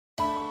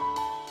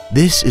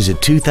This is a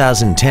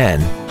 2010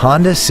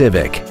 Honda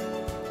Civic.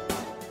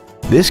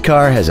 This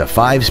car has a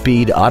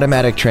 5-speed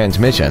automatic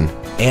transmission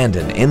and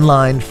an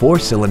inline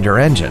 4-cylinder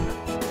engine.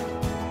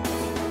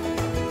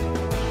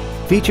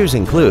 Features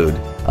include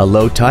a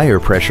low tire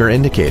pressure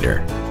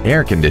indicator,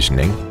 air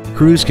conditioning,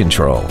 cruise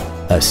control,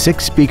 a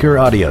 6-speaker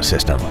audio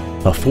system,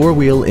 a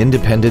 4-wheel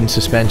independent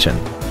suspension,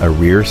 a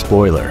rear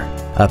spoiler,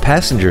 a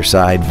passenger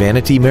side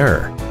vanity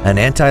mirror, an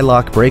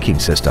anti-lock braking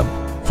system,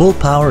 full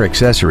power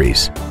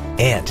accessories,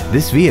 and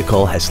this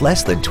vehicle has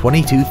less than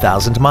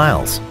 22,000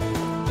 miles.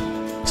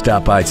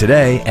 Stop by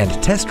today and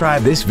test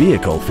drive this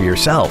vehicle for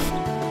yourself.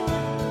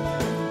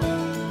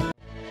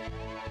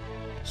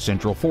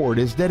 Central Ford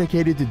is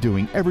dedicated to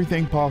doing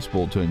everything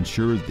possible to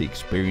ensure the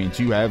experience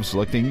you have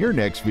selecting your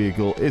next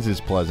vehicle is as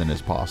pleasant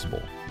as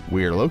possible.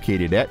 We are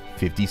located at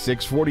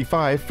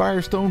 5645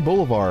 Firestone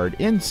Boulevard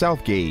in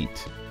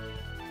Southgate.